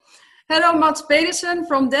Hello, Mats Pedersen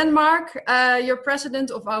from Denmark. You're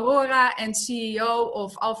president of Aurora and CEO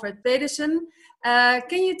of Alfred Pedersen.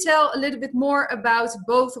 Can you tell a little bit more about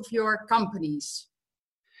both of your companies?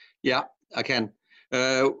 Yeah, I can.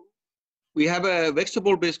 We have a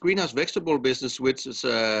greenhouse vegetable business, which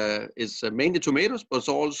is mainly tomatoes, but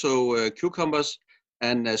also cucumbers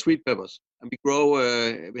and sweet peppers. And we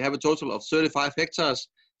grow. We have a total of 35 hectares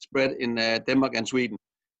spread in Denmark and Sweden.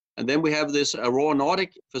 And then we have this Aurora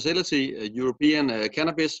Nordic facility, European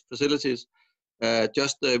cannabis facilities.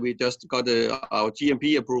 We just got our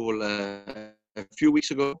GMP approval a few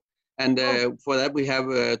weeks ago, and for that we have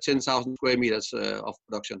 10,000 square meters of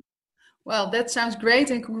production. Well, that sounds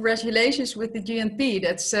great, and congratulations with the GMP.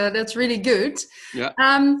 That's really good. Yeah.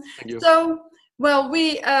 Thank you. So, well,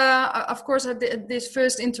 we of course had this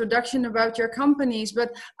first introduction about your companies, but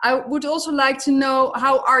I would also like to know,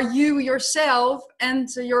 how are you yourself and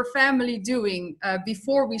your family doing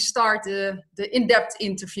before we start the in-depth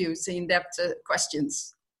interviews, the in-depth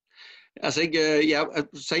questions? I think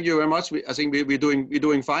thank you very much. I think we're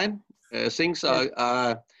doing fine. Things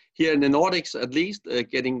are here in the Nordics, at least,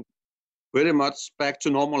 getting pretty much back to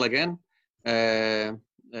normal again. In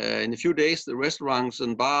a few days, the restaurants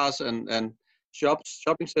and bars and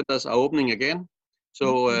shopping centers are opening again.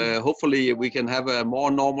 So hopefully we can have a more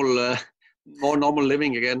normal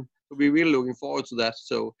living again. We're really looking forward to that.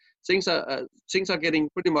 So things are getting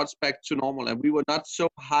pretty much back to normal, and we were not so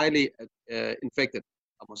highly infected,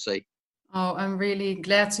 I must say. Oh, I'm really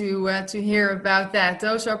glad to hear about that.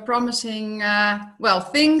 Those are promising,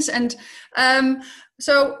 things. And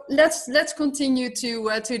so let's continue to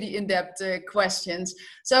the in-depth questions.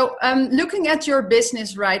 So looking at your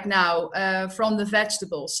business right now from the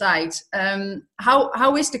vegetable side,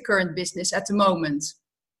 how is the current business at the moment?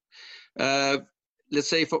 Let's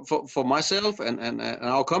say for myself and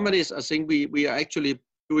our companies, I think we are actually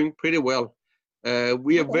doing pretty well.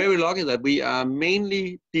 We are very lucky that we are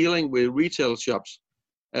mainly dealing with retail shops,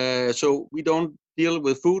 so we don't deal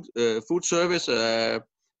with food service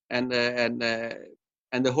and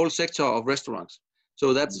the whole sector of restaurants.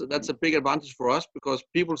 So that's a big advantage for us, because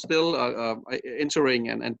people still are entering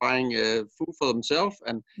and buying food for themselves.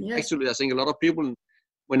 And actually, I think a lot of people,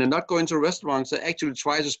 when they're not going to restaurants, they actually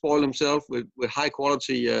try to spoil themselves with high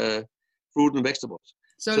quality fruit and vegetables.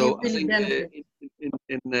 So I think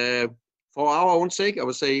for our own sake, I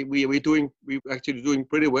would say we're actually doing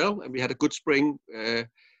pretty well, and we had a good spring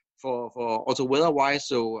for also weather-wise.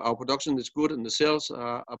 So our production is good, and the sales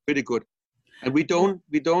are pretty good. And we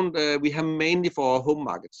have mainly for our home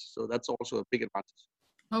markets, so that's also a big advantage.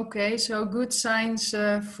 Okay, so good signs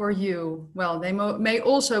for you. Well, they may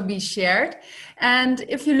also be shared. And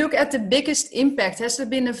if you look at the biggest impact, has there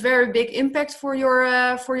been a very big impact for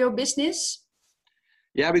your business?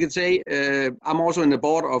 Yeah, we can say I'm also in the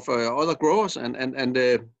board of other growers, and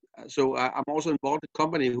so I'm also involved in a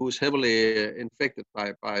company who is heavily infected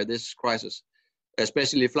by this crisis,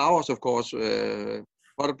 especially flowers, of course,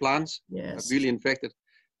 potted plants are really infected,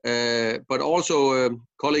 but also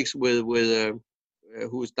colleagues with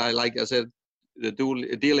who's, like I said,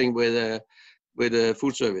 dealing with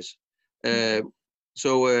food service.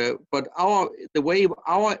 But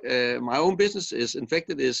my own business is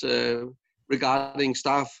infected is regarding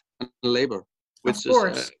staff and labor,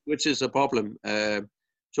 which is a problem.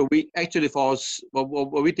 So we actually,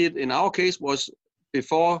 what we did in our case was,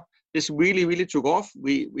 before this really took off,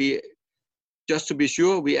 we just to be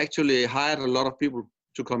sure, we actually hired a lot of people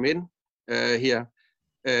to come in here.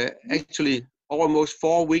 Actually, almost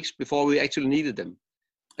 4 weeks before we actually needed them.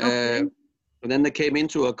 And then they came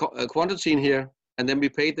into a quarantine here, and then we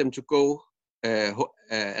paid them to go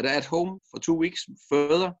at home for 2 weeks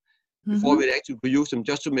further, before we actually could use them,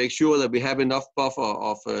 just to make sure that we have enough buffer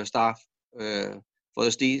of staff for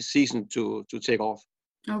the season to take off.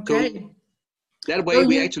 Okay. So that way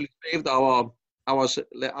we actually saved our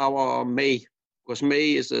May, because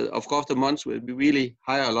May is of course the month where we really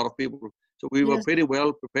hire a lot of people. So we were pretty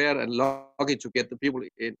well prepared and lucky to get the people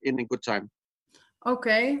in good time.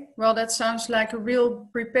 Okay, well, that sounds like a real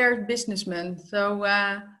prepared businessman. So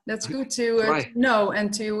that's good to know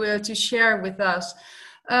and to share with us.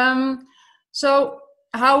 So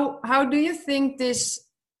how do you think this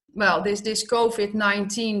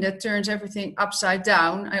COVID-19 that turns everything upside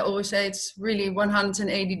down, I always say it's really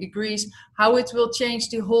 180 degrees, how it will change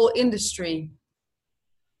the whole industry?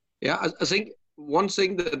 Yeah, I think one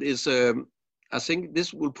thing that is, I think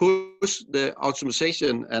this will push the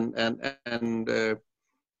automation and the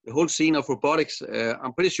whole scene of robotics.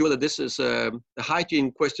 I'm pretty sure that this is the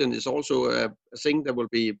hygiene question is also a thing that will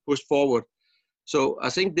be pushed forward. So I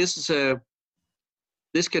think this is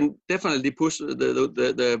this can definitely push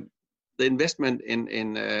the the investment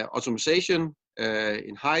in automation,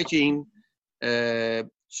 in hygiene.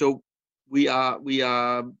 So we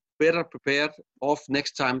are better prepared of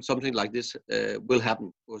next time something like this will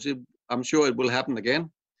happen. Because I'm sure it will happen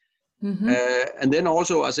again. Mm-hmm. And then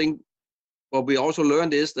also, I think what we also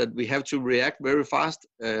learned is that we have to react very fast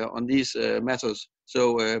on these matters.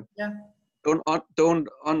 So don't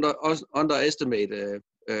underestimate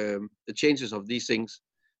the changes of these things.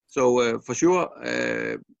 So for sure,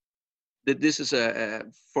 that this is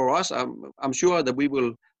for us. I'm sure that we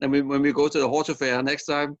will. When we go to the Horta Fair next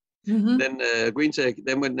time, mm-hmm. then GreenTech.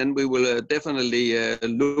 Then we will definitely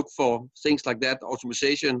look for things like that,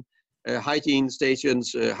 automation, hygiene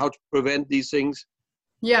stations, how to prevent these things.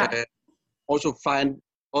 Yeah. Also find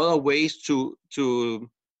other ways to.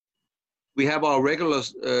 We have our regular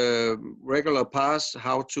pass,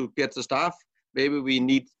 how to get the staff. Maybe we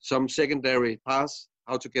need some secondary pass,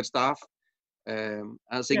 how to get staff.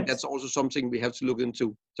 I think that's also something we have to look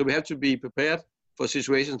into. So we have to be prepared for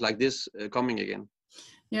situations like this coming again.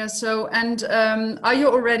 Yeah. So, and are you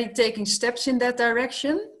already taking steps in that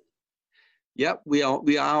direction? Yeah, we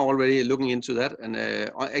are already looking into that, and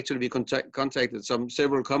actually we contacted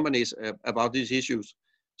several companies about these issues.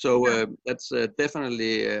 So that's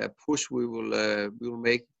definitely a push we will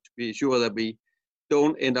make to be sure that we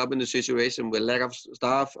don't end up in a situation with lack of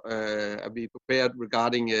staff, be prepared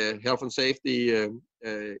regarding health and safety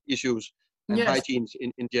issues and hygiene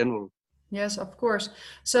in general. Yes, of course.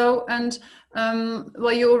 So, and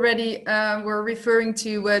well, you already were referring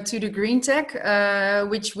to the GreenTech,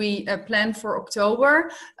 which we plan for October.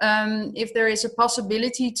 If there is a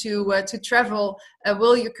possibility to travel,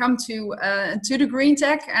 will you come to the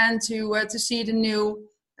GreenTech and to see the new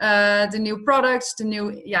products, the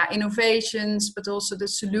new innovations, but also the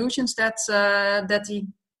solutions that the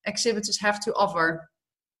exhibitors have to offer?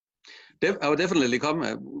 I will definitely come.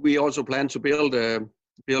 We also plan to build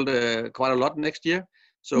quite a lot next year.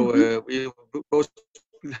 So we both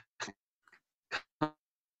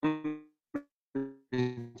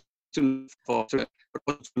to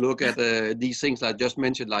look at these things I just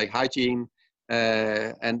mentioned, like hygiene,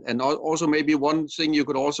 and also maybe one thing you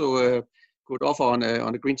could also could offer on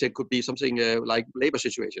the GreenTech could be something like labor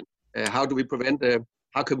situation. How do we prevent?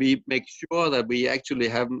 How can we make sure that we actually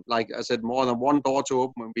have, like I said, more than one door to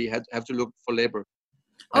open when we have to look for labor?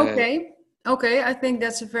 Okay, I think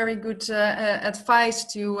that's a very good advice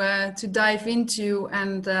to dive into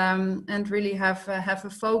and really have a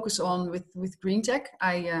focus on with GreenTech.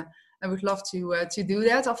 I would love to do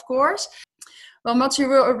that, of course. Well, Mats, you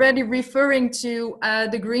were already referring to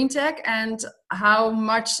the GreenTech and how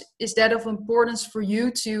much is that of importance for you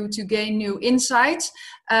to gain new insights.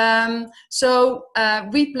 So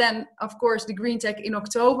we plan, of course, the GreenTech in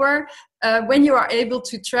October. When you are able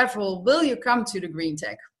to travel, will you come to the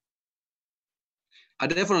GreenTech? I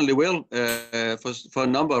definitely will, for a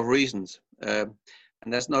number of reasons, and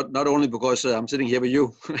that's not only because I'm sitting here with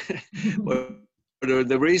you, but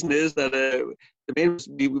the reason is that the main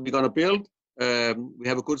we're going to build. We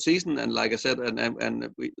have a good season, and like I said,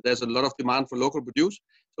 there's a lot of demand for local produce.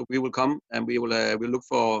 So we will come and we will look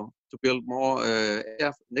to build more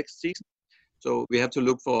next season. So we have to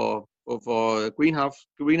look for greenhouse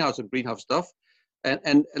and greenhouse stuff.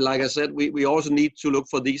 And like I said, we also need to look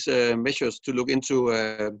for these measures to look into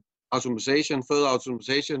automation, further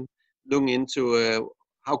automation, looking into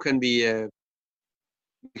how can we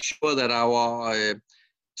make sure that our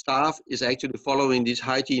staff is actually following these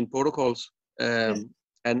hygiene protocols.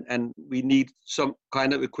 And we need some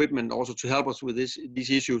kind of equipment also to help us with these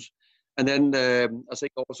issues. And then I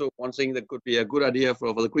think also one thing that could be a good idea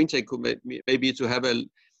for the GreenTech could maybe to have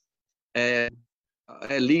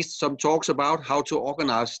at least some talks about how to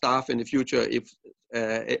organize staff in the future if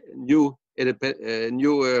new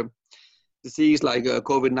disease like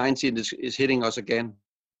COVID-19 is hitting us again.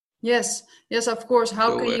 Yes, of course.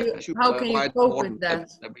 How can you cope with that?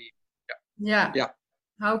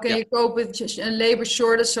 How can you cope with a labor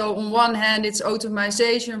shortage? So on one hand, it's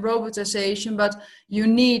automation, robotization, but you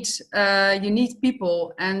need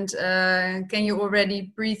people. And can you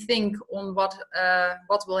already pre-think on what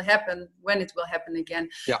will happen when it will happen again?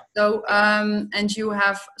 Yeah. So and you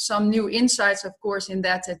have some new insights, of course, in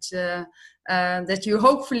that you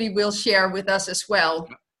hopefully will share with us as well.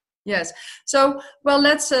 Yeah. Yes. So well,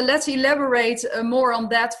 let's elaborate more on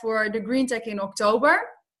that for the GreenTech in October.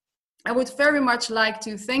 I would very much like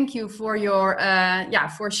to thank you for your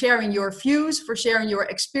for sharing your views, for sharing your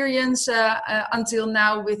experience until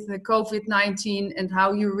now with COVID-19 and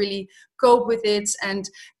how you really cope with it. And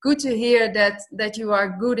good to hear that you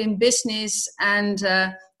are good in business. And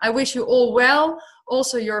I wish you all well.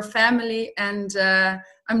 also your family, and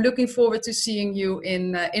I'm looking forward to seeing you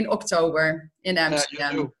in October in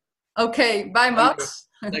Amsterdam. You too. Okay, bye, Mats.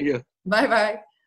 Thank you. Bye bye.